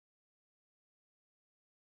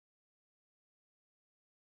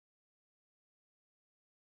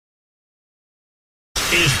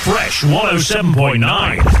is Fresh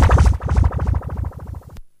 107.9.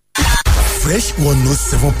 Fresh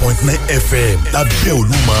 107.9 FM lábẹ́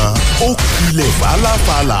Olúmọ ó kilẹ̀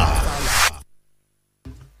fàlàfàlà.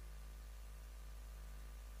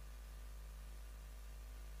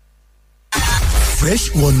 Fresh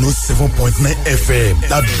 107.9 FM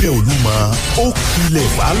lábẹ́ Olúmọ ó kilẹ̀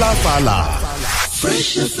fàlàfàlà.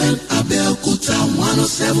 Fresh FM Abẹ́òkúta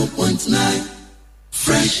 107.9.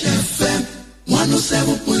 Fresh FM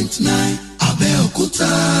 107.9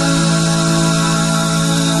 Abẹ́òkúta.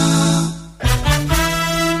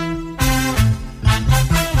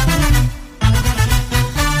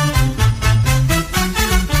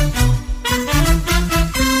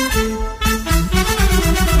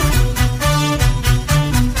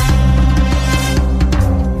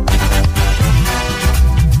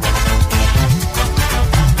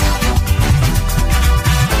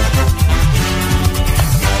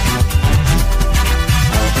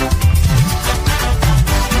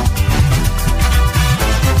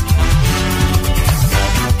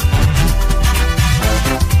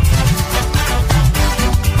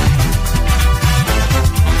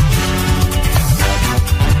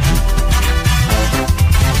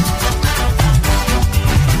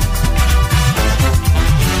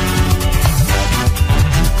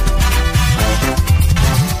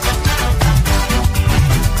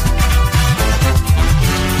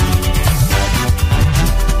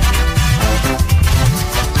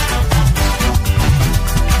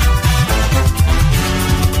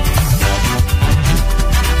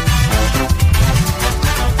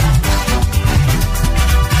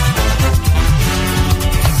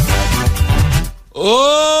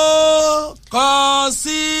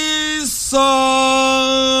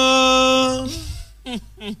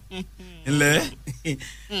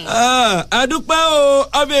 adúpẹ́ o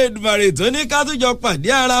ọbẹ̀ Èdùmàrè tó ní ká tún jọ pàdé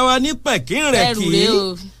ara wa ní pẹ̀kín rẹ̀ kì í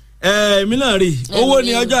èmi náà rí owó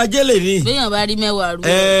ní ọjọ́ ajé lè ní. béèyàn bá rí mẹ́wàá rú.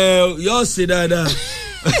 yóò ṣe dáadáa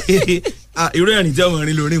irú ẹ̀rìn tí ọmọ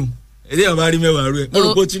rin lórí mu èdè yóò bá rí mẹ́wàá rú ẹ̀ mo rò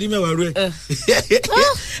pé o ti rí mẹ́wàá rú ẹ̀.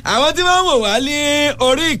 àwọn tí wọ́n wò wá ní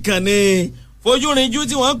orí ìkànnì fojúrinjú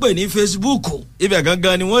tí wọ́n ń pè ní Facebook ibẹ̀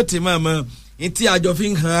gangan ni wọ́n ti máa mọ ní tí àjọ fi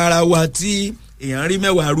ń han ara wa tí èèyàn rí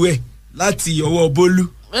mẹ́wàá rú ẹ̀ láti ọwọ́ Bólú.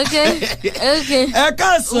 ẹ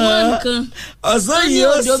káàsán ọ̀sán yìí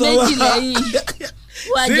ó sọ wá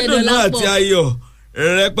sídùnnú àti ayọ̀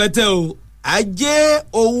rẹpẹtẹ o ajé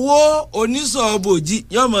owó onísọ̀ọ́bòjì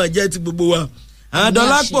yóò máa jẹ́ ti gbogbo wa àwọn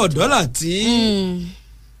dọ́là pọ̀ dọ́là tí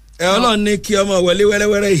Ọlọ́run ní kí ọmọ wọlé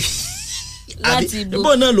wẹ́rẹ́wẹ́rẹ́ yìí láti ibo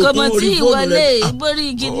kọmọ tí ìwọlé ìborí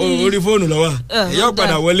gidi orí fóònù lọ́wọ́ èyí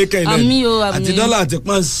padà wọlé kẹ́hìn náà àti dọ́là àti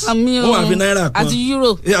pọ́ǹsì wọ́n wà fi náírà kan àti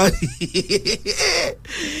euro.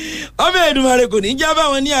 ọmọ Èdùmàrè kò ní í já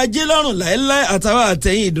báwọn ní ajé lọ́rùn láéláé àtàwọn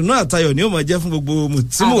àtẹ̀yìn ìdùnnú àtayọ̀ ni ó máa jẹ́ fún gbogbo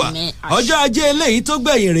mùtúmùwà ọjọ́ ajé eléyìí tó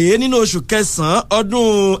gbẹ̀yìn rèé nínú oṣù kẹsàn-án ọdún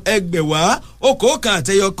ẹgbẹ̀wá okòókan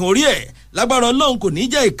àtẹyọkan orí ẹ̀ lágbára Ọlọ́run kò ní í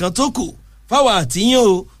jẹ́ ìkan tó kù fáwọn àtìyìn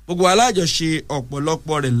o gbogbo alájọṣe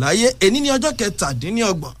ọ̀pọ̀lọpọ̀ rẹ̀ láyé èní ní ọjọ́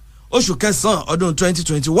 27 oṣù kẹsàn-án ọdún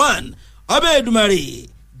 2021 ọbẹ̀ Èdùmàrè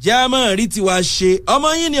jámọ́ rí tiwa ṣe ọmọ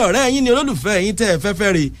yín ni ọ̀rẹ́ yín ni olólùfẹ́ yín tẹ́ ẹ fẹ́fẹ́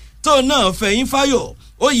rè tó náà fẹ́ yín fáyọ̀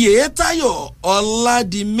Oyètáyọ̀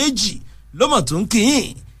Ọládìméjì lọ́mọ̀ tó ń kíyìn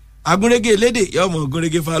agúnrégé elédè yọmọ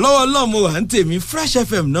agúnrégé fa lọ́wọ́ lọ́mọ wà ń tèmi Fresh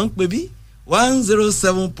FM náà ń pè bí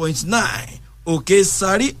 107.9 òkè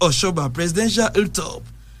sáré ọ̀ṣọ́bà presidential hilltop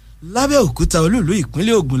lábẹ́òkúta olúùlú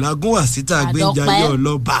ìpínlẹ̀ Ògùn lágún wà síta gbẹ́njayé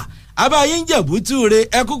ọlọ́ba abáyé ń jẹ̀bútú re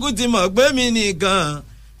ẹ kúkú ti mọ̀ pé mi nìkan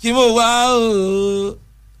kí mo wá o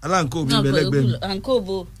aláǹkó mi bẹ̀lẹ́gbẹ̀ mi. àǹkó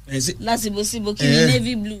bo lásìbò síbo kí ni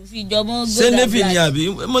navy blue fi jọmọ́ gold and black. ṣé navy ni àbí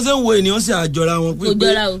mo ṣe ń wo ènìyàn sì àjọra wọn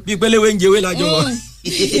bí pélé ń jẹwé lájọ wọn.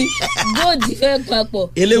 gold fẹ́ papọ̀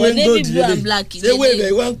eléwé ń gold blue and black ṣé wéèrè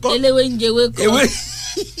ìwà ń kọ́ eléwé ń jẹwé kọ́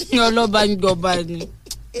ọlọ́ba ń jọba ni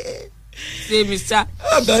ṣe mi sá.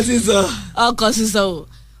 ọkọ̀ sísọ o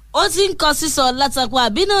ó ti ń kọ sísọ látàkùn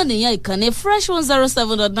àbí náà nìyẹn ìkànnì Fresh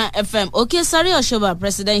 107.9 FM òkè sáré ọ̀ṣọ́bà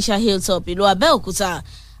presidential hilltop ìlú Abẹ́òkúta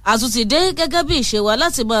àtúntìdé gẹ́gẹ́ bí ìṣe wa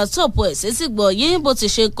láti máa tọ́pọ̀ ẹ̀ sétí gbọ̀ yín bó ti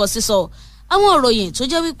ṣe kọ sísọ àwọn òròyìn tó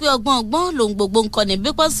jẹ́ wípé ọgbọ́n lòun gbogbo ń kọ́ni bí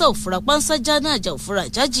pánsá òfurá pánsá já náà jà òfurá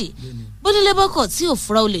jájì bónílé bọ́kọ̀ tí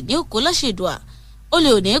òfurá olè ní òkú láṣẹ̀dùà olè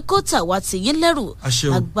òní kó tàwa ti yín lẹ́rù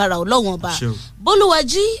agbára ọlọ́wọ́n ba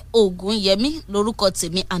Bólúwàjí Ògúnyẹmí lórúkọ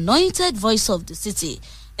tèmi anointed voice of the city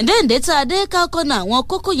ǹdẹ́ǹdẹ́ tá a dé kákọ́ náà àwọn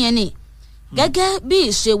kókó yẹn ni gẹ́gẹ́ bí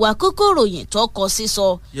ìṣèwà kókó ròyìn tó kọ sísọ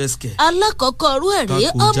alákọ̀ọ́kọ́ rú ẹ̀rí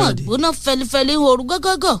ọmọ gbóná fẹlifẹli ooru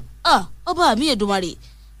gọ́gọ́gọ́ ọba mi Èdùmàrè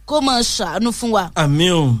kó máa ṣàánú fún wa.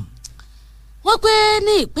 àmín o. wọ́n pé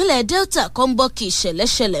ní ìpínlẹ̀ Delta kan ń bọ́ kí ìṣẹ̀lẹ̀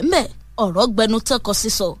ṣẹlẹ̀ ńbẹ̀ ọ̀rọ̀ gbẹnu tẹ́kọ̀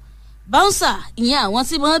sísọ báńsà ìyẹn àwọn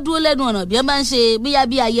tí wọ́n dúró lẹ́nu ọ̀nà bí wọ́n bá ń ṣe bíyá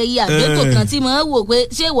bí ayẹyẹ àgbétò kan tí wọ́n wò pé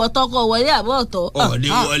ṣé ìwọ tọkọ wọlé àbọ̀ ọ̀tọ̀. ọ̀ọ́dẹ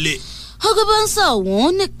wọlé. ọgọ́ báńsà ọ̀hún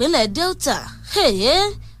nípínlẹ̀ Delta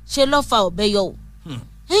ṣe lọ́ọ́ fa ọ̀bẹ yọ o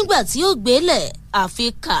nígbà tí ó gbélẹ̀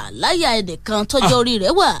àfikà láyà ẹnìkan tọ́jọ́ orí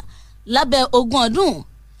rẹ̀ wà lábẹ́ 20 ọdún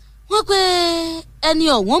wọ́n pé ẹni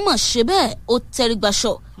ọ̀hún mọ̀ ṣe bẹ́ẹ̀ ó tẹrí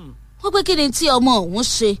gbaṣọ wọ́n pé kí ni tí ọmọ ọ̀hún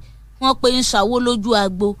ṣe wọ́n pé ń ṣàwó lójú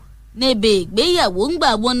agbo níbi ìgbéyàwó ńgbà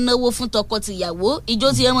wọ́n náwó fún tọkọ-tìyàwó ìjó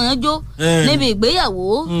tí ẹ máa ń jó níbi ìgbéyàwó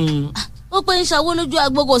wọ́n pé ń ṣàwó lójú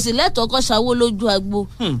agbo kò sì lẹ́tọ̀ọ́ kọ́ ṣàwó lójú agbo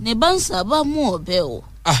ní báńsà bá mú ọ̀bẹ o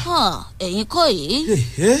ẹ̀yin kọ́ yìí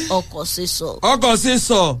ọkọ̀ sísọ. ọkọ̀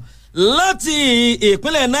sísọ láti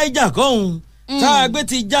ìpínlẹ̀ Niger kọ́hún tá a gbé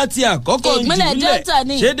ti já ti àkọ́kọ́ ìpínlẹ̀ Delta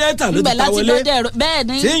ni ṣé Delta ló ti ta wọlé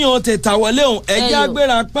tíyàn ti ta wọlé òun ẹja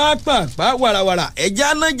gbéra pápápá wàràwàrà ẹja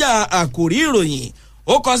nájà àkòrí ìròyìn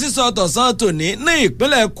ó kọ sísọ tọ̀sán tòní ní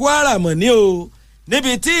ìpínlẹ̀ Kwara mọ̀ ní o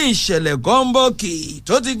níbi tí ìṣẹ̀lẹ̀ gọ́ńbọ́ọ̀kì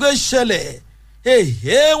tó ti gbé ṣẹlẹ̀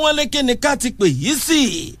wọ́n lé kíni ká ti pè yí sí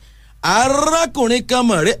arákùnrin kan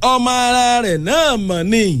mọ̀ rí ọmọ ara rẹ̀ náà mọ̀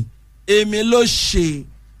ní èmi ló ṣe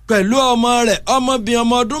pẹ̀lú ọmọ rẹ̀ ọmọbìnrin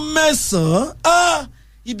ọmọ ọdún 9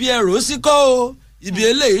 ibi ẹ̀rọ sí kọ́ o ibi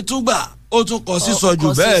eléyìí tún gbà ó tún kọ sísọ jù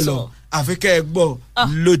bẹ́ẹ̀ lọ àfi kẹ́ ẹ gbọ́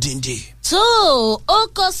lódìndí. tó o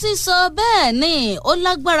kọ sísọ bẹ́ẹ̀ ni ó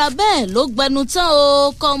lágbára bẹ́ẹ̀ ló gbẹnu tán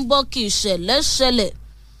o kọ́ńbọ́ọ̀kì ṣẹlẹ̀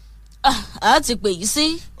a ti pè yí sí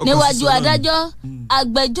níwájú adájọ́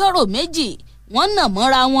agbẹjọ́rò méjì wọ́n nà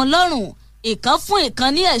mọ́ra wọn lọ́rùn ìkan fún ìkan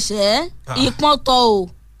ní ẹ̀ṣẹ́ ìpọ́n tọ́ o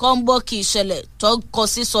kọ́ńbọ́ọ̀kì ìṣẹ̀lẹ̀ tó kọ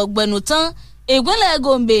sísọ gbẹnu tán ìpínlẹ̀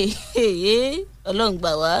Gombe Ọlọ́run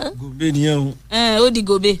gbà wá. Gombe nìyẹn o. ó di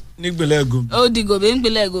Gombe. nígbìlẹ̀ Gombe. ó di Gombe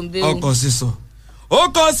nígbìlẹ̀ Gombe o. ọkọ̀ sísọ. ó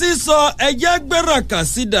kọ sísọ ẹjẹ́ gbéra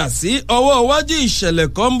kàsídà sí ọwọ́ iwájú ìṣẹ̀lẹ̀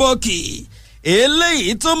kọ́ńbọ́ọ̀kì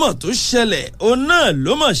eléyìí tó mọ̀ tó ṣẹlẹ̀ òun náà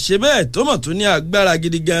ló mọ̀ ṣe bẹ́ẹ̀ tó mọ̀ tó ní agbára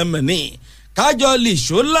gidi gan mọ̀ ní kájọ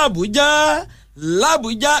lìṣó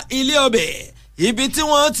làbújá ilé ọbẹ̀ ibi tí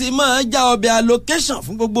wọ́n ti máa já ọbẹ̀ allocation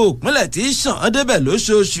fún gbogbo ìpínlẹ̀ tí sàn án débẹ̀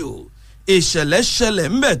lóṣooṣù ìṣẹ̀lẹ̀ ṣẹlẹ̀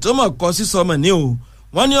ńbẹ̀ tó mọ̀ kọ sísọ mọ̀ ní o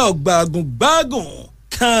wọ́n ní ọ̀gbàgùn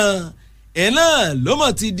kan iná ló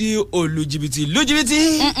mọ̀ ti di olùjìbìtì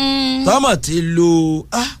tọ́mọ̀ ti lu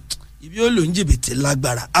ibi olùjìbìtì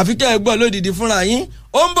lágbára àfi kẹ́ ẹ gbọ́ lódìdí fúnra yín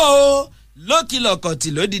ó ń bọ̀ o lókìlọ̀kọ̀tì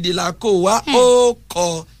lódìdí la kó wa ó kọ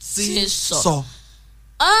sísọ.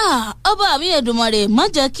 ọba mi Èdùmàrè má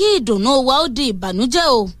jẹ́ kí ìdùnnú wa ó di ìbànújẹ́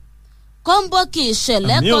o kọ́ńbọ́ọ̀kì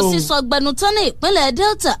ìṣẹ̀lẹ̀ kọ sísọ gbẹnután ní ìpínlẹ̀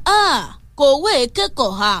Delta kò wé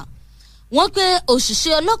kẹ́kọ̀ọ́ ha wọ́n pé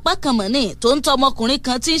òṣìṣẹ́ ọlọ́pàá kan mọ̀ ní tó ń tọ́ ọmọkùnrin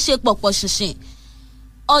kan tí ń ṣe pọ̀pọ̀ ṣìnṣìn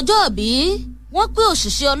ọjọ́ bí wọ́n pé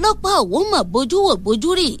òṣìṣẹ́ ọlọ́pàá òun mọ̀ bójú wò bójú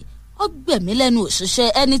rí ó gbẹ̀mí lẹ́nu òṣìṣẹ́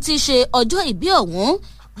ẹni tí í ṣe ọjọ́ ìbí ọ̀hún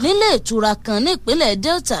nílé ìtura kan ní ìpínlẹ̀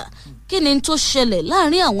Delta kí ni tó ṣẹlẹ̀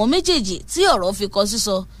láàrin àwọn méjèèjì tí ọ̀rọ̀ fi kọ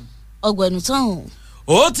sísọ ọgbẹ̀nù táwọn.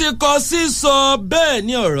 ó ti kọ sísọ bẹ́ẹ̀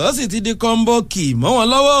ni ọ̀rọ̀ sì ti di kọ́ńbọ́ọ̀kì mọ́ wọn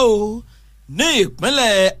lọ́wọ́ o ní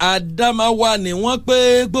ìpínlẹ̀ Adamawa ni wọ́n pé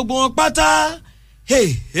gbogbo wọn pátá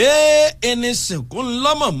ẹni sìnkú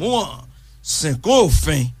ńlọ́mọ̀ mú wọn sìnkú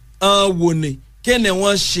òfin wo ni kí ni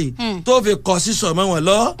wọ́n ṣe tó fi kọ sísọ mọ́ wọn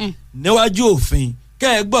lọ níwájú òfin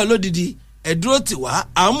kẹ́ ẹ gbọ́ lódìdí ẹ̀dúró tì wá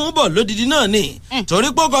àmúbọ̀ lódìdí náà ni torí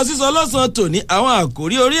pé kọ sísọ lọ́sàn-án tòní àwọn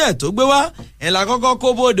àkòrí orí ẹ̀ tó gbé wá ẹ̀ la kọ́kọ́ kó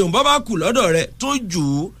bóde òun bá bá kù lọ́dọ̀ rẹ̀ tó jù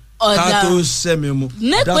ú ká tó sẹ́mi mu.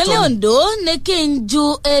 nípínlẹ̀ Ondo ní kí n ju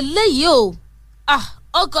eléyìí o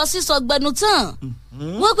ọkọ̀ sísọ gbẹnu tán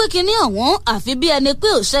wọ́n pé kinní ọ̀hún àfi bí ẹni pé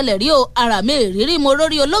ò ṣẹlẹ̀ rí o ara mi rírí mo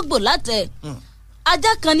rórí ológbò látẹ̀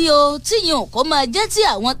ajá kan ni o tíyìn kó máa jẹ́ tí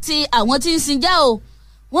àwọn tí ń sin já o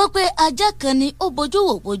wọ́n pé ajá kan ni ó bojú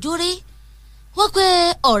wò bojú rí wọ́n pé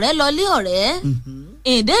ọ̀rẹ́ lọ lé ọ̀rẹ́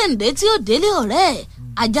ìdéǹdé tí ó délé ọ̀rẹ́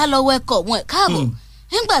ajá lọ wẹkọ̀ mú ẹ̀ káàbọ̀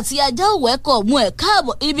nígbà tí ajá ò wẹkọ̀ mú ẹ̀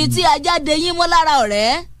káàbọ̀ ibi tí ajá dé yín mọ́ lára ọ̀rẹ́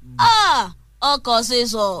ọkọ̀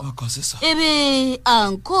sísọ ibi à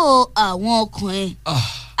ń kó àwọn ọkùnrin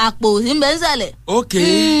àpò òsín bẹ́ẹ̀ sàlẹ̀. ok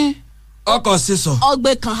ọkọ̀ sísọ.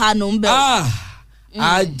 ọgbẹ́ kan hànú ń bẹ̀.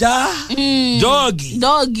 ajá dọ́ọ̀gì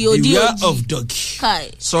beware of doggy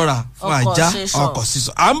ṣọ́ra fún ajá ọkọ̀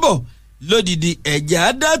sísọ. à ń bọ̀ lódìdí ẹ̀jẹ̀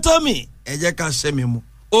adátọ́mì ẹ̀jẹ̀ ká sẹ́mi mu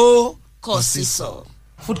ó kọ̀ sísọ.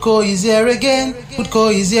 Foodco is here again.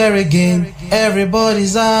 Foodco is here again.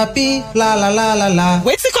 Everybody's happy. La la la la la.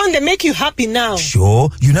 Wetin come dey make you happy now? Sure,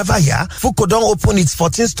 you never hear? Foodco don open its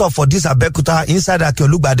 14th store for this Abeokuta inside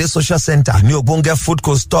Akeolugbade Social Center. New Ogbonge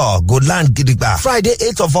Foodco store go land gidigba Friday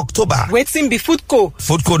 8th of October. Wetin be Foodco?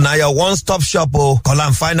 Foodco na your one-stop shop call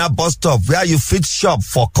am final bus stop where you fit shop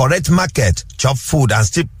for correct market, chop food and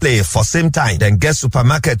still play for same time. Then get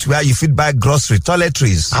supermarket where you fit buy grocery,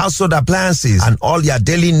 toiletries, household appliances and all your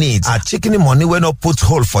daily needs at chicken money wey no put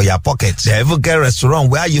hole for your pocket. They even get restaurant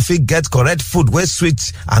where you fit get correct food wey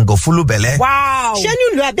sweet and go full belle. Wow! Ṣé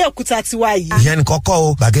ní ìlú Abẹ́òkúta ti wá yìí? Ìyẹn ni kọ́kọ́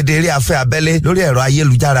o, gbàgede eré afẹ́ abẹ́lé lórí ẹ̀rọ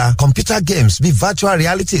ayélujára, computer games bíi virtual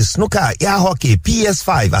reality, snooker, air hockey,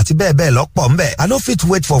 PS5 àti bẹ́ẹ̀ bẹ́ẹ̀ lọ́pọ̀ ńbẹ̀. I no fit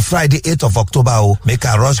wait for Friday 8th of October o. Make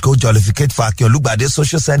a rush go jollificate for Akeolugbade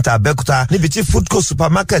Social Center Abẹ́òkúta níbi tí Foodco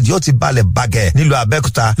supermarket yóò ti balẹ̀ bàgẹ́ nílùú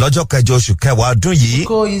Abẹ́òkúta lọ́jọ́ kẹjọ oṣù kẹwàá ọdún yìí.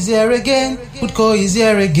 Foodco is here again. Foodco is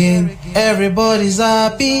here again. Everybody's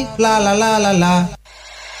happy. La la la la la.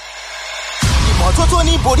 Ìmọ́tótó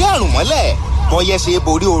ní borí àrùn mọ́lẹ̀, bọ́yẹ́ ṣe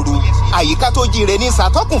borí ooru, àyíká tó jíire ní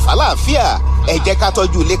ṣàtọ́kùn fàlàáfíà. Ẹ jẹ́ ká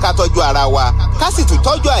tọ́jú ilé ká tọ́jú ara wa, ká sì tún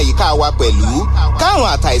tọ́jú àyíká wa pẹ̀lú. Kárùn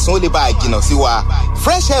àtàìsàn ó lè bá a jìnnà sí wa.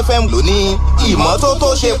 Fresh FM ló ní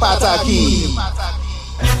ìmọ́tótó ṣe pàtàkì.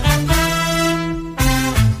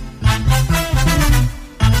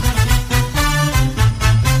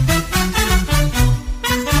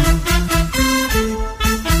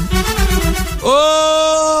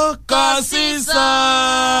 Ó kọ sísọ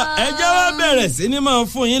ẹjọ́ wa bẹ̀rẹ̀ sí ni máa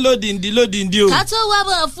fún yín lódìndí o. ká tó wá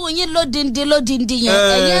bọ̀ fún yín lódìndí yẹn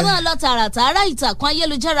ẹ̀yin náà lọ tààràtààrà ìtàkùn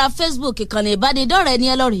ayélujára Facebook ìkànnì ìbánidọ́rẹ̀ẹ́ ni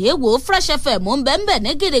ẹ lọ rèé wò Fresh FM ń bẹ́ẹ̀ ní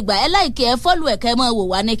gidigba ẹ láìkí ẹ fọ́lù ẹ̀kẹ́ mọ́ wò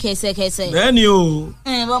wá ní kẹsẹ̀kẹsẹ̀. bẹ́ẹ̀ni o.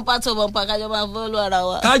 bọ́ńpá tó bọ́ńpá kájọ máa fọ́lù ara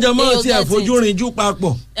wa. kájọ mọ́ tiẹ̀ fojú rinjú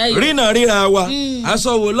papọ̀ rínà ríra wa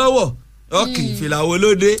aṣọ wo lọ́wọ́ ọkì fìlà wo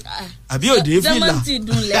lóde àbí òde fìlà. jọmọ́ntì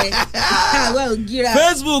dunlẹ̀ àwa ò gíra.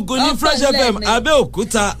 Facebook ní Fresh FM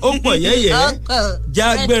Abẹ́òkúta ó pọ̀ yẹ́yẹ́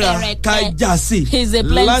jágbéra kájàsì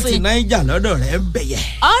láti Niger lọ́dọ̀ rẹ̀ ń bẹ̀yẹ̀.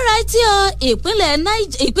 alright tí o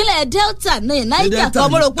ìpínlẹ̀ Delta ní Niger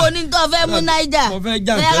kan mo rò pé onítọ̀ fẹ́ mú Niger bẹ́ẹ̀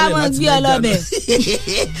ká mọ̀ gbé ọlọ́bẹ̀.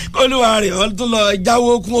 kólúwa rẹ̀ ọ́ tún lọ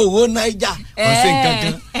jáwó kún owó Niger ọ̀sẹ̀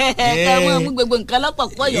kankan. ká mọ̀ mú gbogbo nǹkan lọ́pọ̀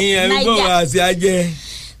pọ̀ yọ̀ Niger. ìyẹn bó wá sí ajẹ́.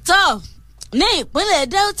 tọ́ ní ìpínlẹ̀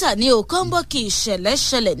Delta ní òkànbọ̀kì ìṣẹ̀lẹ̀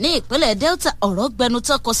ṣẹlẹ̀ ní ìpínlẹ̀ Delta ọ̀rọ̀ gbẹnu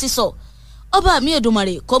tọkọ sísọ ọba mi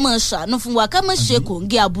Èdùmàrè kó máa ṣàánú fún wa ká má ṣe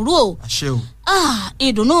kòǹgì àbúrò o.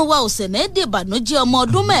 ìdùnnú wa ò sì ní dìbànújẹ́ ọmọ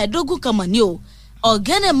ọdún 15 kan mọ̀ ní o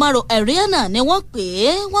ọ̀gẹ́nẹ̀ maro Ariana ni wọ́n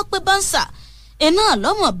pè bánsà iná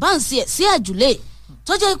lọ́mọ bánsì ẹ̀ sí àjùlé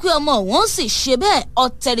tó jẹ́ pé ọmọ òun sì ṣe bẹ́ẹ̀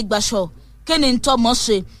ọ̀tẹ̀rìgbàṣọ kí ni tọmọ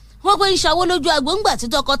ṣe wọ́n pé ìṣàwó lójú agbóǹgbà tí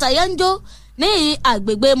tọkọtaya ń jó ní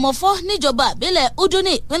àgbègbè mọ́fọ́ níjọba àbílẹ̀ Udu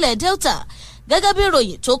ní ìpínlẹ̀ Delta gẹ́gẹ́ bí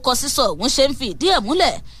ìròyìn tó kọ sísọ òun ṣe ń fi ìdí ẹ̀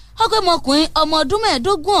múlẹ̀ ọgbẹ́mọkùnrin ọmọ ọdún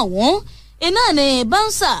 15 ọ̀hún iná ní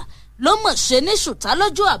bánsà ló mọ̀ ṣe ní ṣùtá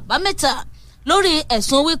lọ́jọ́ àbámẹ́ta lórí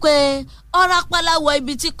ẹ̀sùn wípé ọ̀rá pálawọ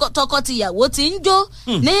ibi tí tọkọ-tìyàwó ti ń jó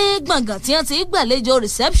ní gbọ̀ngàn tí wọ́n ti gbàlejò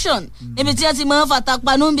reception níbi tí wọ́n ti máa ń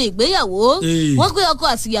fatapanu bí ìgbéyàwó wọ́n pé ọkọ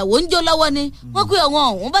àtìyàwó ń jó lọ́wọ́ ni wọ́n pé ọ̀wọ́n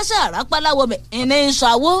ọ̀hún bá ṣàrá pálawọ bẹ̀ ẹni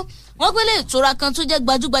ìṣàwó wọ́n pélé ìtura kan tó jẹ́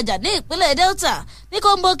gbajúgbajà ní ìpínlẹ̀ Delta ní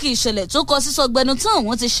kọ́ńbọ́ọ̀kì ìṣẹ̀lẹ̀ tó kọ sísọ gbẹnu tán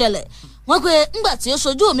òun ti ṣẹlẹ̀ wọ́n pé ńgbà tí ó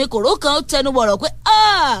ṣojú mi kòró kan ó tẹnu bọ̀rọ̀ pé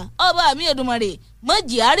ọba mi Èdùmàrè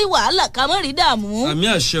mọ̀jì àrí wàhálà ká mọ̀ rí dààmú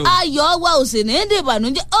ayọ̀ wa ò sì ní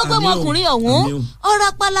dìbànújẹ́ ọgbọ́mọkùnrin ọ̀hún ọ̀rá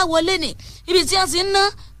pálá wọlé ni ibi tí wọ́n ti ń ná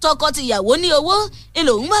tọkọ-tìyàwó ní owó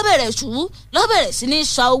ìlòhùn bá bẹ̀rẹ̀ ṣù lọ́ bẹ̀rẹ̀ sí ní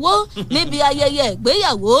ṣa owó níbi ayẹyẹ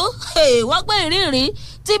ìgbéyàwó wọ́n pé ìrìnrìn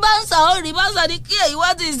tí bánsà ó rí bánsà ní kí èyí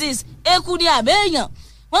what is this eku ni àbẹ́ẹ̀yàn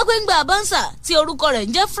wọ́n pé ń gba bánsà tí orúkọ rẹ̀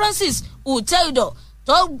ń jẹ́ Francis Utedo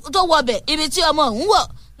tó wọbẹ̀ ibi tí ọmọ òun wọ̀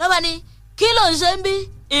lọ́ba ní kí ló ń ṣe ń bí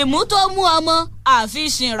ìmú tó mú ọmọ àfi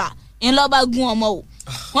ṣìnrà ńlọ́ba gun ọmọ o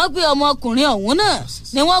wọ́n gbé ọmọkùnrin ọ̀hún náà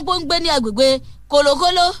ni wọ́n gbóngbé ní agbègbè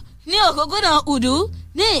Kolokolo ní òpópónà Udu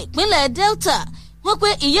ní ìpínlẹ̀ Delta wọ́n pé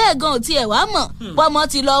ìyá ẹ̀gàn ò tiẹ̀ wá mọ̀ pọ́mọ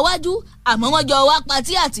ti lọ wájú àmọ́ wọ́n jọ wá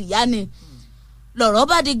patí àtìyá ni lọ̀rọ̀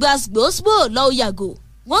bá di gbàgbósgbò lọ́ọ́ yàgò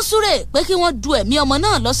wọ́n súré pé kí wọ́n du ẹ̀mí ọmọ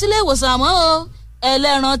náà lọ sílé ìwòsàn àmọ́ o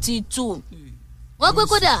ẹlẹ́ran ti tù wọ́n pé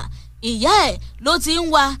kódà ìyá ẹ̀ ló ti ń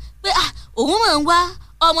wá pé òun máa ń wá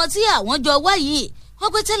ọmọ tí àwọn jọ wá yìí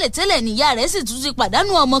wọ́n pé tẹ́lẹ̀tẹ́lẹ̀ níyà rẹ̀ sì tún ti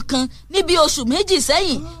pàdánù ọmọ kan níbi oṣù méjì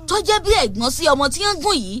sẹ́yìn tó jẹ́ bí ẹ̀gbọ́n sí ọmọ tí wọ́n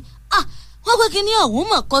gùn yìí wọ́n pé kí ní ọ̀hún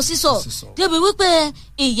mọ̀ kọ sísọ débi wípé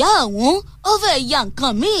ìyá ọ̀hún ó fẹ́ ya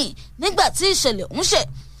nǹkan míì nígbà tí ìṣẹ̀lẹ̀ ọ̀hún ṣẹ̀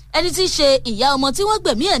ẹni tí í ṣe ìyá ọmọ tí wọ́n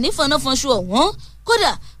gbẹ̀mí ẹ̀ ní fọnáfọnṣu ọ̀hún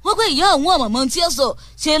kódà wọ́n pé ìyá òun ọ̀mọ̀mọ́ tí ó sọ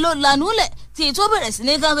ṣe ló lanúlẹ̀ tí tó bẹ̀rẹ̀ sí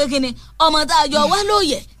ní ká pé kíni ọmọ tá a yọ wá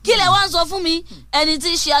lóye kí lẹ wá ń sọ fún mi ẹni tí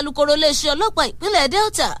í ṣe alukoro iléeṣẹ́ ọlọ́pàá ìpínlẹ̀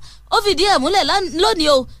Delta ó fìdí ẹ̀ múlẹ̀ lónìí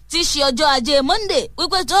o tí í ṣe ọjọ́ ajé Monday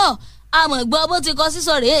wípé tó àmọ̀ gbọ́ bó ti kọ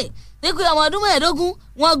sísọ rèé nípé ọmọ ọdún 15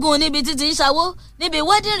 wọ́n gún níbi títí ń ṣàwó níbi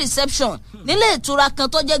wedding reception nílé ìtura kan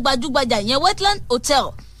tó jẹ́ gbajúgbajà ìyẹn Wetland Hotel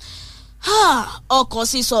ọkọ̀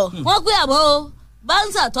sísọ wọ́n pé àbọ̀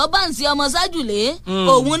báńsà tó báǹsì ọmọ sájùlé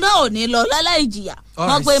òun náà ò ní lọ láláì jìyà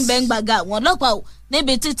wọ́n pé ń bẹ ń gbàgà àwọn ọlọ́pàá ò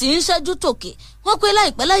níbi títí ń ṣẹ́jú tòkè wọ́n pé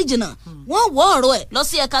láìpẹ́ láì jìnnà wọ́n wọ́ ọ̀rọ̀ ẹ̀ lọ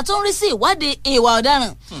sí ẹ̀ka tó ń rí sí ìwádìí ìwà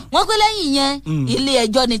ọ̀daràn wọ́n pé lẹ́yìn yẹn ilé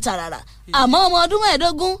ẹjọ́ ní tààràrà àmọ́ ọmọ ọdún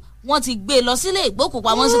 15 wọ́n ti gbé lọ sílé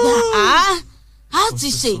ìgbókùpamọ́sí pé a ti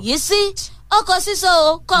ṣèyí sí ọkọ̀ sísọ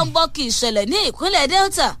kọ́ńbọ́ọ̀kì ìṣẹ̀lẹ̀ ní ìpínlẹ̀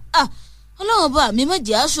Delta ọlọ́run bá mi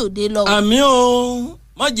mọ̀jẹ̀ aṣòde lọ. àmì o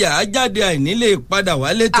mọ̀jẹ̀ ajáde àìní lè padà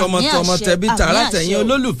wálé tọmọtọmọ tẹbí tààrà tẹ̀yìn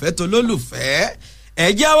olólùfẹ́ tó lólùfẹ́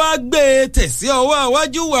ẹ̀jẹ̀ wa gbé tẹ̀sí ọwọ́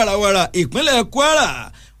àwájú wàràwàrà ìpínlẹ̀ Kwara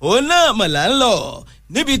òun náà mọ̀lá ń lọ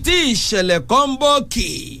níbi tí ìṣẹ̀lẹ̀ kọ́ńbọ́ọ̀kì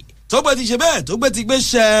tó gbé ti ṣe bẹ́ẹ̀ tó gbé ti gbé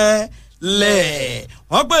ṣẹlẹ̀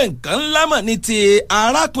wọ́n pé nǹkan ńlá mọ̀ ní ti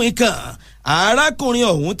arákùnrin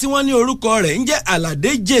ọ̀hún tí wọ́n ní orúkọ rẹ̀ ń jẹ́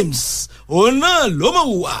Aládé James òun náà ló mọ̀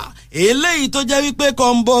wá eléyìí tó jẹ́ wípé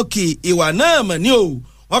kọ́ńbọ́ọ̀kì ìwà náà mọ̀ ní o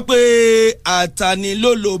wọ́n pé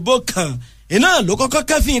àtànilólobó kan iná ló kọ́kọ́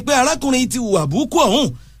kẹ́fìn pé arákùnrin ti hùwà burúkú ọ̀hún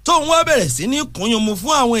tóun wá bẹ̀rẹ̀ sí ní kúnyùnmú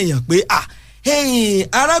fún àwọn èèyàn pé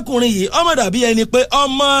arákùnrin yìí ọmọ dàbí ẹni pé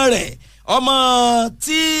ọmọ rẹ̀ ọmọ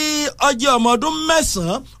tí ọjọ́ ọmọ ọdún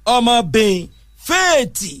 9 ọmọbìnrin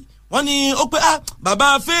Faith wọ́n ní ó pé bàbá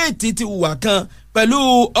Faith ti hùwà kan pẹ̀lú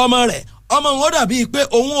ọmọ rẹ̀ ọmọ wọn dàbí pé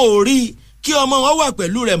òun ò rí kí ọmọ wọn wà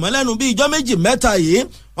pẹ̀lú rẹ̀ mọ́ lẹ́nu bí ijọ́ 2-3 yìí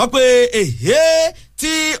wọ́n pé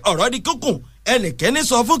tí ọ̀rọ̀ di kúnkùn ẹnìkẹ́ni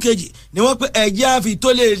sọ fún kejì ni wọ́n pé ẹ̀jẹ̀ àfi tó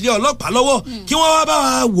lè lé ọlọ́pàá lọ́wọ́ kí wọ́n wá bá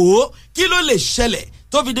wa wò ó kí ló lè ṣẹlẹ̀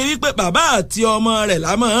tó fi dé wípé bàbá àti ọmọ rẹ̀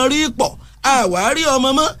la máa ń rí pọ̀ àwárí ọmọ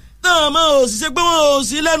mọ́ náà mọ́ ò sì ṣe pé wọ́n ò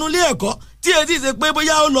sí lẹ́nu ilé ẹ̀kọ́ tí etí ṣe pé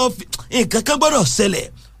bóyá ó lọ nǹkan kan gbọ́dọ̀ ṣẹlẹ̀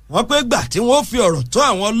wọ́n pé gbà tí wọ́n fi ọ̀rọ̀ tó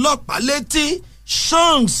àwọn ọlọ́pàá létí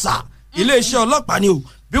ṣọ́ǹsà iléeṣẹ́ ọlọ́pàá ni o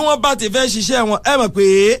bí wọ́n bá ti fẹ́ ṣiṣẹ́ wọn ẹ mọ̀ pé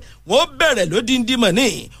wọ́n bẹ̀rẹ̀ lódìndín mọ̀ ní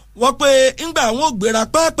wọ́n pé ńgbà wọn ò gbéra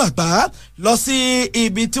pápápá lọ sí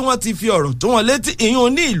ibi tí wọ́n ti fi ọ̀rọ̀ tó wọn létí ìyún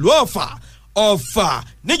ní ìlú Ọ̀fà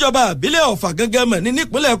níjọba àbílẹ̀ Ọ̀fà gẹ́gẹ́ mọ̀ ní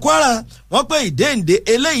nípínlẹ̀ Kwara wọ́n pé ìdéǹdé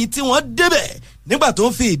eléyìí tí wọ́n débẹ̀ nígbà tó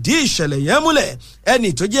ń fi ìdí ìṣẹ̀lẹ̀ yẹn múlẹ̀ ẹni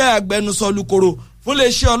tó jẹ́ agbẹnusọ lukoro fún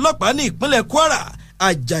iléeṣẹ́ ọlọ́pàá ní ìpínlẹ̀ Kwara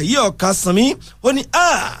Àjàyí Ọ̀kasànmí ó ní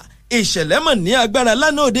ìṣẹ̀lẹ̀ mọ̀ ní agbára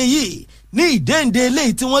lánàá òde yìí ní ìdéǹdé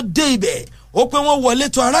eléyìí tí wọ́n dé ibẹ̀ ó pé wọ́n wọlé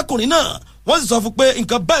tó arákùnrin náà wọ́n sì sọ fún pé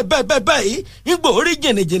nǹkan báyìí ń gbòórí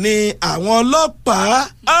jìnnìjìnnì àwọn ọlọ́pàá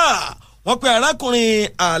wọ́n pe arákùnrin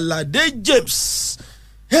Aládé James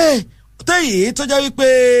tẹ́yìí tọ́já wípé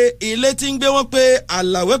ilé tí ń gbé wọ́n pé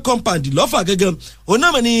Àlàwé compound lọ́fà gẹ́gẹ́ òun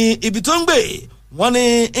náà mọ̀ ní ibi tó ń gbé wọ́n ní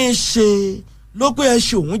ń ṣe ló pé ẹ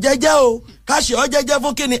ṣe òun jẹ́jẹ́ o ká ṣe ọ́ jẹ́jẹ́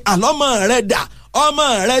fún kíni àlọ́mọ rẹ̀ dà ọmọ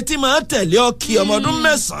rẹ̀ tí máa tẹ̀lé ọkì ọmọ ọdún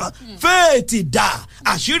 9 Faith dà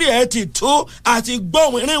àṣírí ẹ̀ ti tó àti gbọ́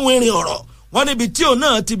wìrìwìrì ọ̀rọ̀ wọ́n níbi tí òun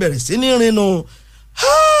náà ti bẹ̀rẹ̀ sí ní rinnu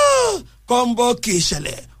kọ́ńbọ́ọ̀kì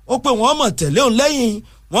ìṣẹ̀lẹ̀ ó pé wọ́n mọ̀ tẹ̀lé òun lẹ́yìn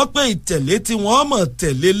wọ́n pé ìtẹ̀lé tí wọ́n mọ̀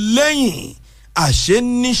tẹ̀lé lẹ́yìn àṣé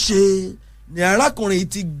níṣe ni arákùnrin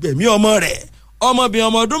ti gbẹ̀mí ọmọ rẹ̀ ọmọbìnrin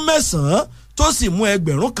ọmọ ọdún 9 tó sì mú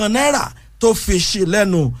 $1,000 tó fi ṣe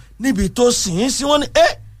lẹ́nu níbi tó sìn ín sí wọn ni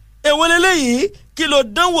èwo lélẹ́yìí kí ló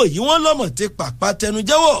dánwò yìí wọ́n lọ́mọ̀ ti pàpà tẹnu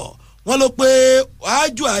jẹ́wọ́ wọ́n ló pé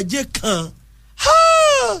àjò ajé kan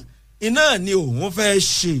iná ni òun fẹ́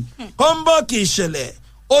ṣe kọ́ńbọ́ọ̀kì ìṣẹ̀lẹ̀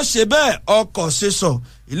ó ṣe bẹ́ẹ̀ ọkọ̀ ṣe sọ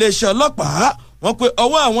iléeṣẹ́ ọlọ́pàá wọ́n pé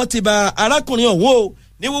ọwọ́ àwọn ti ba arákùnrin ọ̀hún o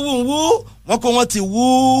ní wúwúwú wọ́n pé wọ́n ti wú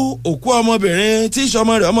òkú ọmọbìnrin tí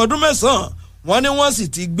ìṣọmọ rẹ̀ ọmọ ọdún 9 wọ́n ní wọ́n sì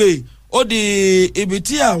ti gbé ó di ibi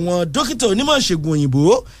tí àwọn dókítà onímọ̀ ìṣègùn òyìnbó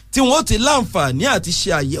tí wọ́n ti láǹfààní àti ṣe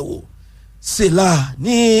àyẹ̀wò ṣèlà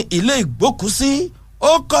ní ilé ìgbókùsí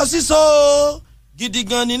ó kọ sísọ gidi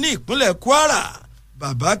gan ni ní ìpínlẹ̀ Kwara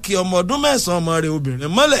bàbá kí ọmọ ọdún 9 ọmọ rẹ̀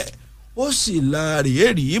obìnrin mọ́lẹ̀ ó sì la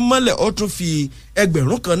rèérí mọ́lẹ̀ ó tún fi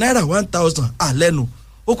 $1,000 $1,000 àlẹ́nu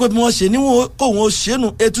ó pé bí wọ́n ṣe níwọ̀n kóun ó ṣẹ́nu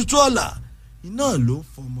ètùtù ọ̀la iná ló ń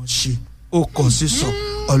fọmọ ṣe ó kọ sísọ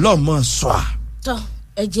ọlọ́mọ sọ à. tọ́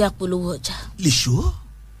ẹ jẹ́ àpolówó ọjà. lè ṣó.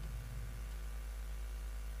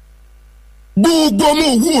 gbogbo ọmọ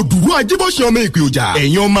Òwu òdùrú ajébọ̀sẹ̀ ọmọ ìpè ọjà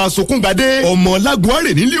ẹ̀yin ọmọ asokúngbadé ọmọ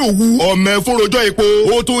lágùnárè nílé Òwu ọmọ ẹ̀fọ́rọ̀jọ́ epo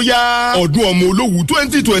ó tó yá ọdún ọmọ Olówu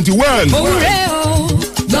 2021. òwúrẹ́ o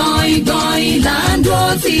gbọ́n Gọ̀ìn-gọ̀ìn là ń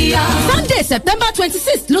dúró ti a. Sunday September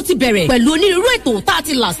 26 ló ti bẹ̀rẹ̀ pẹ̀lú onírúurú ètò tá a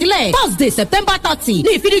ti là sílẹ̀. Thursday September 30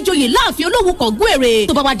 ní ìfinijoyè láàfin olówó Kọ̀gún-Èrè.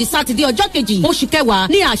 Tó bá wá di Sátidé ọjọ́ kejì oṣù kẹwàá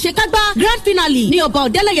ní àṣekágbá grand finale ní ọba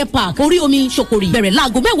Ọ̀dẹ́lẹ̀yẹ park orí omi Ṣòkòrì bẹ̀rẹ̀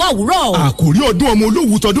láago 10 òwúrọ̀. Àkòrí ọdún ọmọ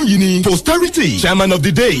olówó tọdún yìí ni posterity. Chairman of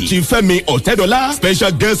the day Chief Fẹ́mi Ọ̀tẹ́dọ́lá,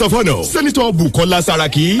 special guest of honour Senator Bukola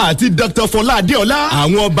Saraki àti Dr. Fọlá Adéọlá.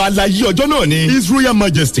 Àwọn ọba alayé ọjọ́ náà ni His Royal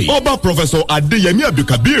Majesty Ọba Professor Adéyẹmí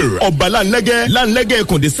Abdulkabir Ọba Lanlẹ́gẹ́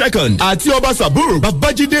Kòndé second àti Ọba Sabur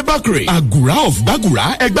Babájídé Bakre Àgùrá of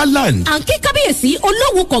Gbàgùrá Ẹgbá land. Àǹkí kábíyèsí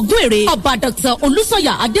olówó Kọ̀gún-Èrè Ọba Dr.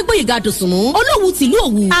 Olúsọ̀yà Adégbóyèga Dòsùnmú olówó tìlú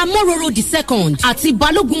Òwu Amóròrò the second àti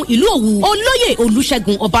Balógun ìlú Òwu Olóyè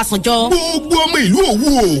Olúṣẹ́gun Ọbásanjọ́. Gbogbo ọmọ ìlú Òwu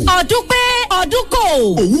o. Ọdún pé ọdún kò.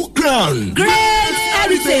 Òwu crown. Great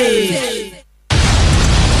heritage.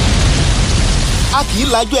 A kì í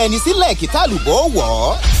lajú ẹni sílẹ̀ kí tálùbọ̀ wọ̀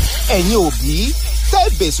ọ́. Ẹ̀yin òbí tẹ́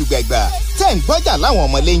bẹ̀sùgbẹ̀gbà tẹ́ ń gbọ́jà láwọn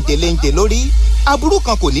ọmọ léńjẹ lórí. Aburú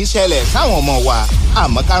kan kò ní ṣẹlẹ̀ sáwọn ọmọ wa.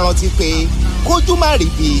 Àmọ́ ká rántí pé kójú má rí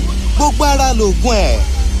bi gbogbo ara lóògùn ẹ̀.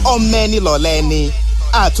 Ọmọ ẹni lọ̀lẹ́ ẹni.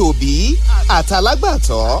 Àtòbí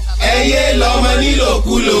àtàlágbàtọ́. Ẹ yé lọ́mọ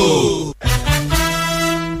nílòkulò.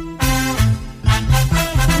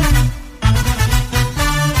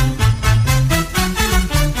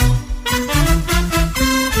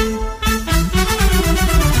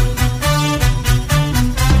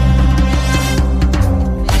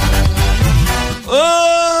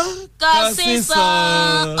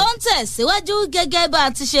 Sísan ó ń tẹ̀síwájú gẹ́gẹ́ bá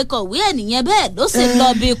a ti ṣe kọ̀wé ẹ̀ nìyẹn bẹ́ẹ̀ ló sì lọ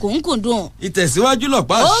bí kùnkùndùn. Ìtẹ̀síwájú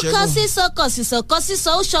lọ̀pá àṣẹgun. Ó kọ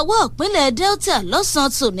sísọ ó ṣọwọ́ ìpínlẹ̀ Delta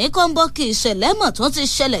lọ́sàn-án tò ní kọ́ńbọ́ọ̀kì ìṣẹ̀lẹ̀ mọ̀ tó ti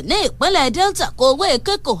ṣẹlẹ̀ ní ìpínlẹ̀ Delta kó owó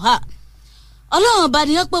èké kò hà. Ọlọ́run bá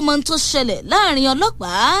ní ọ̀pọ̀ mọ́ tó ṣẹlẹ̀ láàrin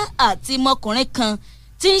ọlọ́pàá àti ọmọkùnrin kan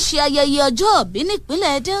tí ń ṣe ayẹyẹ ọjọ́ ìbí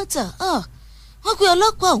nípínlẹ̀ Delta. Wọ́n pe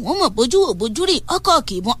ọlọ́pàá òun mọ̀ bójú wò bójú rí ọkọ̀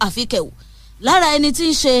kì í mọ àfikẹ̀wò lára ẹni tí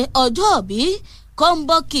ń ṣe ọjọ́ ìbí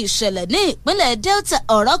kọ́ńbọ́ọ̀kì ìṣẹ̀lẹ̀ ní ìpínlẹ̀ Delta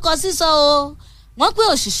ọ̀rọ̀ kọ sísọ o. Wọ́n pé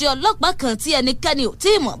òṣìṣẹ́ ọlọ́pàá kan tí ẹnikẹ́ni ò tí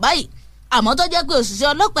ì mọ̀ báyìí àmọ́ tó jẹ́ pé òṣìṣẹ́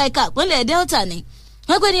ọlọ́pàá ẹ̀ka ìpínlẹ̀ Delta ni.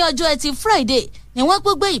 Wọ́n pé ní ọjọ́ ẹtì Friday ni wọ́n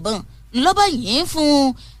gbé ìbọn ńlọ́bà yìí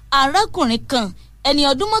fún arákùnrin kan ẹni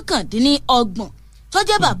ọdún 29 tó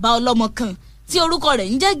jẹ́ bàbá ọlọ́mọ kan tí orúkọ rẹ̀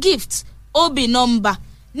ń jẹ́ Gift Obinomba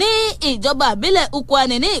ní ìjọba àbílẹ̀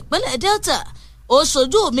Ukwani ní ìpínlẹ̀ Delta. Ó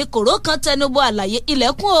ṣojú mi kòró kan tẹnubọ àlàyé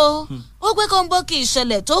ilẹ̀kùn o. Ó gbé kọ́ńbọ́ọ̀kì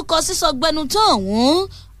ìṣẹ̀lẹ̀ tó kọ sísọ gbẹnu tán ọ̀hún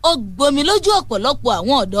ó gbomi lójú ọ̀pọ̀lọpọ̀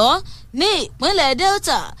àwọn ọ̀dọ́ ní ìpínlẹ̀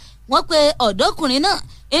Delta. Wọ́n pe ọ̀dọ́kùnrin náà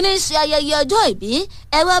iní ṣe ayẹyẹ ọjọ́ ìbí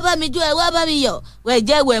ẹ wá bá mi jó ẹ wá bá mi yọ̀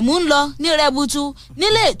wẹ̀jẹ̀ wẹ̀mú ń lọ ní Rẹ́bùtù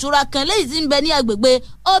nílé ìtura kan léyìí tí ń bẹ ní agbègbè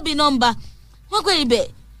Obinomba. Wọ́n pe ibẹ̀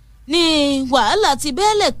ni wàhálà ti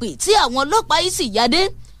bẹ́ẹ̀lẹ̀ pè tí àwọn ọlọ́pàá yìí sì yáde.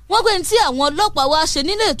 Wọ́n pé tí àwọn ọlọ́pàá wá ṣe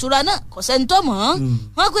nílé ìtura náà kò sẹ́ni tó mọ̀ ọ́n.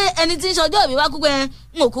 Wọ́n pé ẹni tí ń ṣọjọ́ ìbí wá kú pé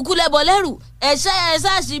n ò kúkú lẹ́bọ lẹ́rù ẹ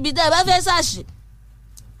ṣáàṣì ibi tẹ́ ẹ bá fẹ́ ṣáàṣì.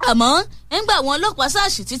 Àmọ́ nígbà àwọn ọlọ́pàá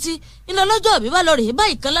ṣáàṣì títí iná lọ́jọ́ ìbí bá lọ rèé bá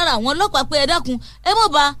ìkan lára àwọn ọlọ́pàá pé ẹ dákun ẹ mọ̀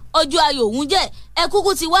bá ọjọ́ ayọ̀ òun jẹ́ ẹ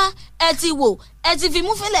kúkú ti wá ẹ ti wò ẹ ti fi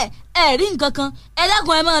mú fílẹ̀ ẹ rí nǹkan kan ẹ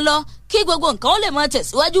dákun ẹ máa lọ kí gbogbo nǹkan ó lè máa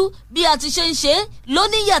tẹ̀síwájú bí a ti ṣe ń ṣe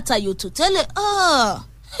lóníyàtà yòtò tẹ́lẹ̀.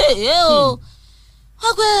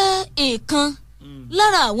 Wọ́n pé ìkan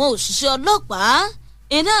lára àwọn òṣìṣẹ́ ọlọ́pàá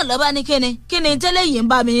iná lọ́ba ní kíni tẹ́lẹ̀ yìí ń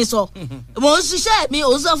bá mi sọ. Mò ń ṣiṣẹ́ mi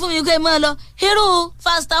ò ń sọ fún mi pé mọ́ lọ irú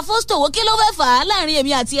fasta fosto wo kí ló fẹ́ fà á láàrin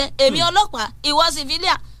èmi àti èmi ọlọ́pàá ìwọ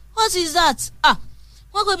civilian what is that?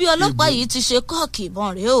 Wọ́n pé bí ọlọ́pàá yìí ti ṣe kọ́ọ̀kì ìbọn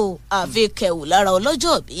rèé o àfi kẹ̀wù lára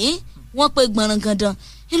ọlọ́jọ́ bí wọ́n pé gbọ̀nrangandan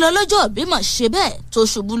ilé ọlọ́jọ́ bí mà ṣe bẹ́ẹ̀ tó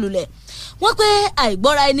ṣubú lulẹ̀. Wọ́n pé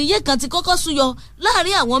àìgbọ́ra ẹni yé kan ti kọ́kọ́ súyọ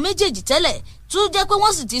láàrin àwọn méjèèjì tẹ́lẹ̀ tó jẹ́ pé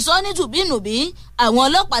wọ́n sì ti sọ ní tùbínùbí àwọn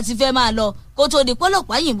ọlọ́pàá ti fẹ́ máa lọ kó tó di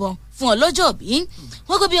pọ́lọ́pàá yìnbọn fún ọlọ́jọ́ bí.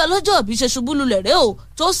 Wọ́n pé bí ọlọ́jọ́ bí ṣe ṣubú lulẹ̀ rèé o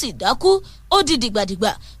tó sì dákú ó di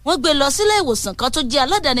dìgbàdìgbà. Wọ́n gbé lọ sílé ìwòsàn kan tó jẹ́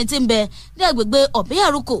aládàáni tí ń bẹ ní agbègbè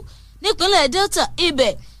Ọ̀bẹ́yàrúkò nípínlẹ̀ Delta.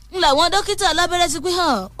 Ibẹ̀ ń làwọn dókítà alábẹ́rẹ́ ti pé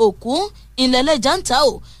òkú ìlẹ̀lẹ̀ jàǹtà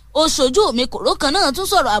o. Ó ṣojú mi kòró kan náà tún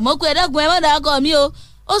sọ̀rọ̀ àmọ́ pé ẹ dákun ẹ má dáa kọ mi o.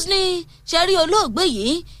 Ó sì ní ṣe rí olóògbé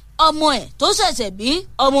yìí ọmọ ẹ̀ tó ṣẹ̀ṣẹ̀ bí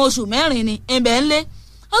ọmọ oṣù 4 ni ibẹ̀ ń lé.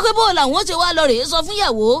 Wọ́n pé bó làwọn ti wá lọ rèé sọ fún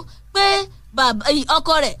ìyàwó pé bàbá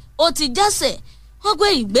ọkọ rẹ̀ ó ti jásẹ̀. Wọ́n pé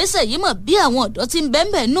ìgbésẹ̀ yìí mọ̀ bí àwọn ọ̀dọ́ ti ń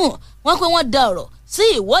bẹ́ńbẹ́ nù. Wọ́n pé wọ́n da ọ̀rọ̀ sí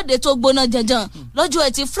ìwọ́de tó gbóná janjan lọ́jọ́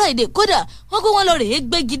ẹtì Friday kódà wọ́n pé wọ́n lọ rèé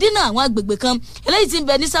gbégi dínà àwọn agbègbè kan eléyìí tí ń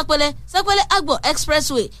bẹ ní Sápẹ́lẹ́ Àgbọ̀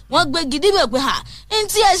Expressway. Wọ́n gbégi dínà pé n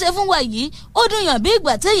tí ẹ ṣe fún wa yìí ó dùn yàn bí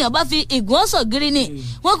ìgbà téèyàn bá fi ìgún ọ̀sọ̀ gírí ni.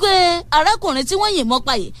 Wọ́n pé arákùnrin tí wọ́n yìnbọn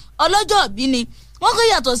pa yìí ọlọ́jọ́ bí ni wọ́n kó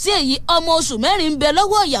yàtọ̀ sí èyí ọmọ oṣù 4 ń bẹ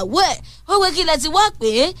lọ́wọ́ ìyàwó ẹ̀ ó wé kílẹ̀ ti wá pé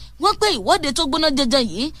wọ́n pé ìwọ́de tó gbóná janjan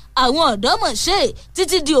yìí àwọn ọ̀dọ́ mọ̀ ṣe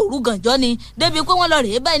títí di òru gànjọ́ ni débi pé wọ́n lọ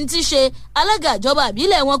rèé bá ẹni tí í ṣe alága ìjọba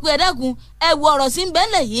àbílẹ̀ wọn pé ẹ dákun ẹ wo ọ̀rọ̀ sí ń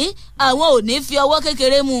bẹ́lẹ̀ yìí àwọn ò ní fi ọwọ́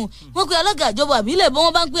kékeré mu wọ́n pé alága ìjọba àbílẹ̀ bọ́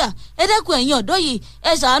wọ́n bá ń pè à ẹ dákun ẹ̀yin ọ̀dọ́ yìí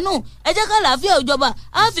ẹ ṣàánú ẹ jẹ́ ká làáfíà ìjọba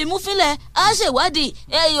á fi mú fílẹ̀ á ṣèwádìí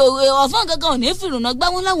ọ̀fọ́n kankan ò ní fìrùnà gbá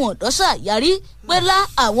wọn láwọn ọ̀dọ́ ṣàyàrí pé lá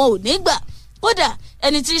àwọn ò ní gbà kódà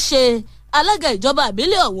ẹni tí í ṣe alága ìjọba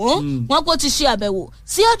àbílẹ̀ ọ̀hún wọn kò ti ṣe àbẹ̀wò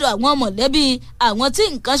sí ọ̀dọ̀ àwọn mọ̀lẹ́bí àwọn tí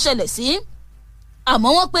nǹkan ṣẹlẹ̀ sí àmọ́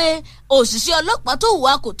wọ́n pé òṣìṣẹ́ ọlọ́pàá tó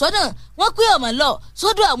hùwà kò tọ́nà wọ́n pé ọmọ lọ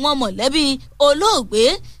sọ́dọ̀ àwọn mọ̀lẹ́bí olóògbé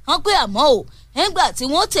wọ́n pé àmọ́ ò nígbà tí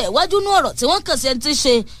wọ́n tẹ̀ wájú ní ọ̀rọ̀ tí wọ́n kàn sí ẹni tí í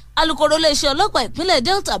ṣe alukoro iléeṣẹ́ ọlọ́pàá ìpínlẹ̀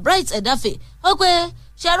Delta Bright Edafe ó pé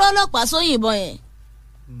ṣẹ́rọ́ ọlọ́pàá sóyìnbọn yẹn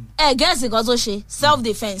gẹ́ẹ̀sì kan tó ṣe self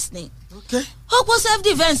defence ni ó kó self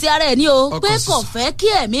defence ara ẹ̀ ní o pé kò fẹ́ kí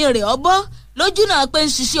ẹ̀mí rẹ̀ ọ bọ́ lójú náà pé ń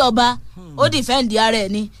ṣiṣẹ́ ọba ó defend ara ẹ̀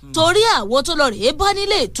ni torí àwo tó lọ rèé bá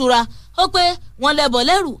nílé ìtura ó pé wọ́n lẹ́bọ̀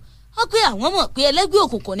lẹ́rù ó pé àwọn mọ̀ pé ẹlẹ́gbẹ́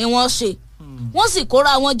òkùnkùn ni wọ́n ṣe wọ́n sì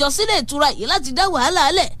kóra wọn jọ sílé ìtura yìí láti dá wàhálà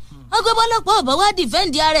lẹ̀ wọ́n gbé bọ́lọ́pọ̀ ọ̀bọ̀ wá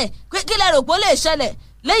defend ara ẹ̀ pé kí lẹ́rù pé ó lè ṣẹlẹ̀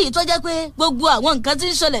lẹ́yìn tó jẹ́ pé gbogbo àwọn nǹkan tí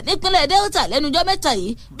ń ṣẹlẹ̀ nípínlẹ̀ Delta lẹ́nujọ́ mẹ́ta yìí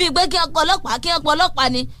bíi pé kí ọkọ̀ ọlọ́pàá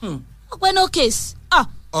ni ó pé no case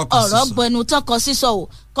ọ̀rọ̀ gbẹnu tọkọ sísọ ò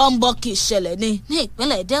kọ́ńbọ́ọ̀kì ìṣẹ̀lẹ̀ ní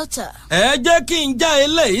ìpínlẹ̀ Delta. ẹ jẹ́ kí n já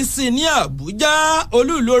eléyìí sí ní Àbújá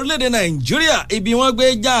olú-ìlú orílẹ̀-èdè Nàìjíríà ibi wọ́n gbé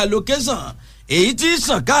já location èyí tí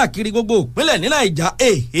sàn káàkiri gbogbo ìpínlẹ̀ ní Nàìjà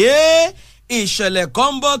ìṣẹ̀lẹ̀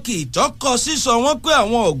kọ́ńbọ́ọ̀kì tọkọ sísọ wọn pé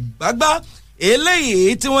àwọn ọ̀gbágbá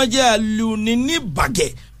eléyìí tí wọ́n jẹ́ aluni ní bàgẹ́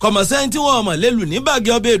kọ̀mọ̀sẹ́ni tí wọ́n mọ̀ lélù ní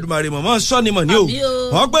bàgẹ́ ọbẹ̀ Èdùmàrè mọ̀mọ́ sọ́nimọ̀ ní o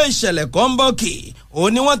wọ́n pé ìṣẹ̀lẹ̀ kọ́ńbọ́ọ̀kì òun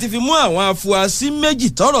ni wọ́n ti fi mú àwọn afurasí méjì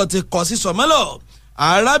tọ́rọ̀ ti kọ sí sọmọ́lọ̀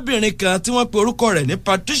arábìnrin kan tí wọ́n pe orúkọ rẹ̀ ní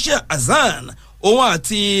Patricia Azan òun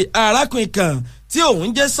àti arákùnrin kan tí òun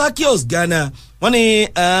jẹ́ Sakios Ghana wọ́n ní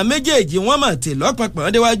méjèèjì wọ́n mà tè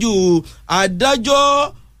lọ́pọ̀pọ̀ déwájú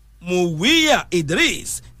adájọ́ Muwiya Idris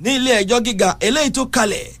ní ilé ẹjọ́ gíga eléyìí tó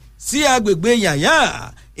kalẹ̀ sí agbègbè Yàyà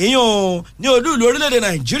ìyún ní olú-ìlú orílẹ̀-èdè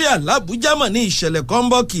Nàìjíríà l'Àbújá mọ̀ ní ìṣẹ̀lẹ̀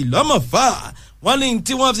kọ́ńbọ́ọ̀kì lọ́mọ̀fà wọ́n ní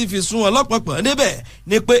tí wọ́n ti fi sún wọn lọ́pọ̀pọ̀ níbẹ̀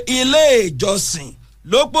ni pé ilé ìjọsìn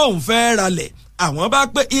ló pòun fẹ́ ralẹ̀ àwọn bá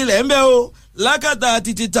pé ilẹ̀ ń bẹ o lákàtà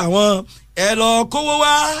títí tàwọn ẹ lọ kówó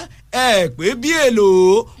wá ẹ pé bí èlò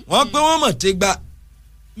wọ́n pé wọ́n mọ̀ ti gba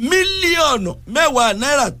mílíọ̀nù 10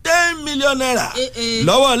 náírà 10 million naira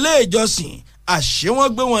lọ́wọ́ ilé ìjọsìn àṣé wọ́n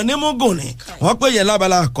gbé wọn ní mugun ni wọ́n pé yẹn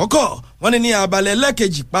lábala àkọ́kọ́ wọ́n ní ní abalẹ̀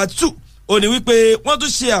lẹ́kejì pàtó ó ní wípé wọ́n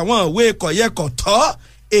tún ṣe àwọn ìwé kọ̀yẹ́kọ̀tọ́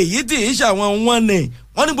èyí tí ì ṣàwọn wọn ni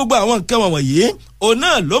wọ́n ní gbogbo àwọn nǹkan wọ̀nyí òun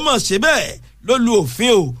náà ló mọ̀ ṣe bẹ́ẹ̀ ló lu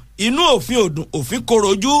òfin o inú òfin òdùn òfin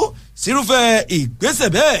korojú sírúfẹ́ ìgbésẹ̀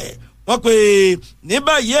bẹ́ẹ̀ wọ́n pé ní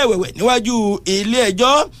báyìí ẹ̀wẹ̀wẹ̀ níwájú ilé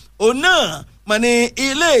ẹjọ́ òun náà mọ̀ ní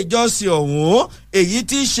ilé ìjọsìn ọ̀hún èyí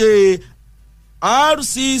tí í ṣe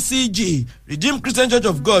RCCG Redeemed Christian Church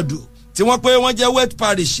of God tí wọ́n pé wọ́n jẹ́ west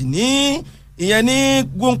parish ní ìyẹn ní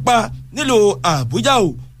Gúnpá nílùú Àbújá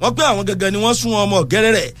o wọ́n pé àwọn gangan ni wọ́n sún ọmọ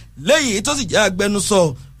ọ̀gẹ́rẹ́ rẹ̀ léyìí tó sì jẹ́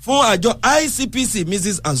agbẹnusọ fún àjọ ICPC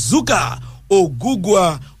Mrs. Azuka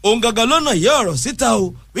Ogugua òun gangan lọ́nà yẹ ọ̀rọ̀ síta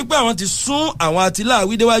o wípé àwọn ti sún àwọn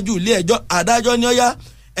àtìláàwí déwájú ilé ẹjọ́ adájọ́ ní ọ̀yá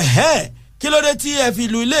kí ló dé tí ẹ fi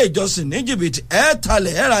lu ilé ìjọsìn ní jìbìtì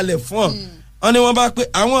talẹ̀ ralẹ̀ fún ọ wọ́n ní wọ́n bá pé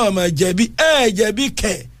àwọn ọmọ jẹ̀bi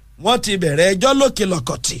kẹ̀ wọ́n ti bẹ̀rẹ̀ ẹjọ́ lókè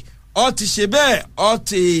lọ́kọ̀tì ọ ti ṣe bẹ́ẹ̀ ọ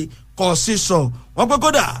ti kọ̀ sísọ wọ́n pé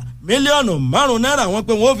kódà mílíọ̀nù 5 náírà wọ́n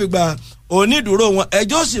pé wọ́n fi gba onídùúró wọn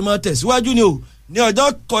ẹjọ́ sì máa tẹ̀síwájú ni o ní ọjọ́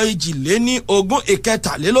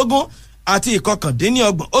 23 àti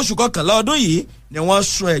 29 oṣù kọkànlá ọdún yìí ni wọ́n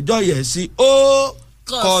sún ẹjọ́ yẹ̀ sí ó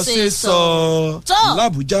kọ̀ sísọ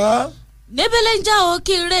l'Àbújá. níbílẹ̀ ń já o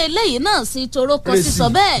kí eré eléyìí náà sí toró kọ̀ sísọ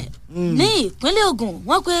bẹ́ẹ̀ ní ìpínlẹ̀ Ògùn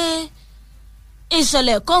wọ́n pé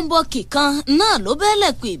ìṣẹ̀lẹ̀ kọ́ńbọ́ọ̀kì kan náà ló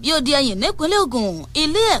bẹ́ẹ̀lẹ̀ pé bí ó di ẹ̀yìn nípínlẹ̀ Ògùn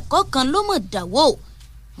ilé ẹ̀kọ́ kan ló mọ̀ dáwó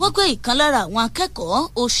wọ́n pé ìkan lára àwọn akẹ́kọ̀ọ́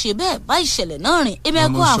ó ṣe bẹ́ẹ̀ bá ìṣẹ̀lẹ̀ náà rìn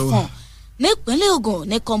ẹ̀mẹ́kọ́ àfọ̀n nípínlẹ̀ Ògùn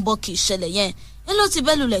ní kọ́ńbọ́ọ̀kì ìṣẹ̀lẹ̀ yẹn ń ló ti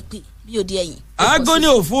bẹ́ẹ̀ lulẹ̀ pé bí ó di ẹ̀yìn. aago ni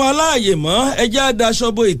ò fún aláàyè mọ́ ẹjẹ́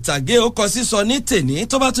àdáṣọ́bọ̀ ìtàgé ó kọ sísọ ní tèní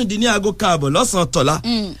tó bá tún di ní aago káàbọ̀ lọ́sàn-án tọ̀la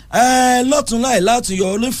lọ́tún láì látún yọ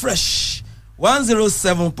olú fresh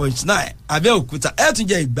 107.9 Abẹ́òkúta ẹ̀ tún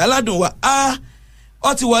jẹ́ ìgbáládùn wa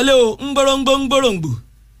ó ti wọlé o ńgbòròǹgbò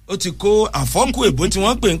ó ti kó àfọ́kù èbó tí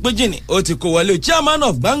wọ́n pè ń pé jìnnì ó ti kó wọlé o chairman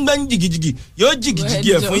of gbangban jìgìjìgì yóò jìgìjìgì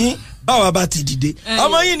ẹ̀ fún yín báwa bá ti dìde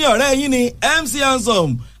ọmọ yìí ni ọ̀rẹ́ yín ni MC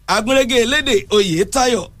Handsome agúnrégé elédè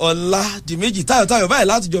Oyètáyọ̀ Ọládìméjì táyọ̀ báyìí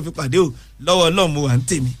láti jọ fi pàdé o lọ́wọ́ Ọlọ́run mo wà ń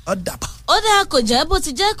tèmi ó dàbọ̀. ó dáa kò jẹ́ bó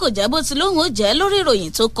ti jẹ́ kò jẹ́ bó ti lóhùn ó jẹ́ lórí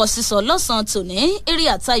ìròyìn tó kọ sísọ lọ́sàn-án tòní eré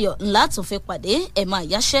àtayọ̀ ńlá tó fi pàdé ẹ̀ máa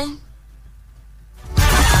yáṣẹ́.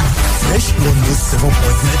 Fresh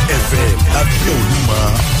 107.9 FM lábẹ́ Olúmọ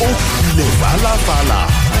ó kulẹ̀ fàlàfàlà.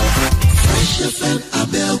 Fresh FM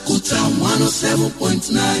Abẹ́òkúta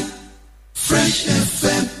 107.9 Fresh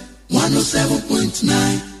FM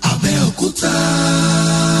 107.9 Abẹ́òkúta.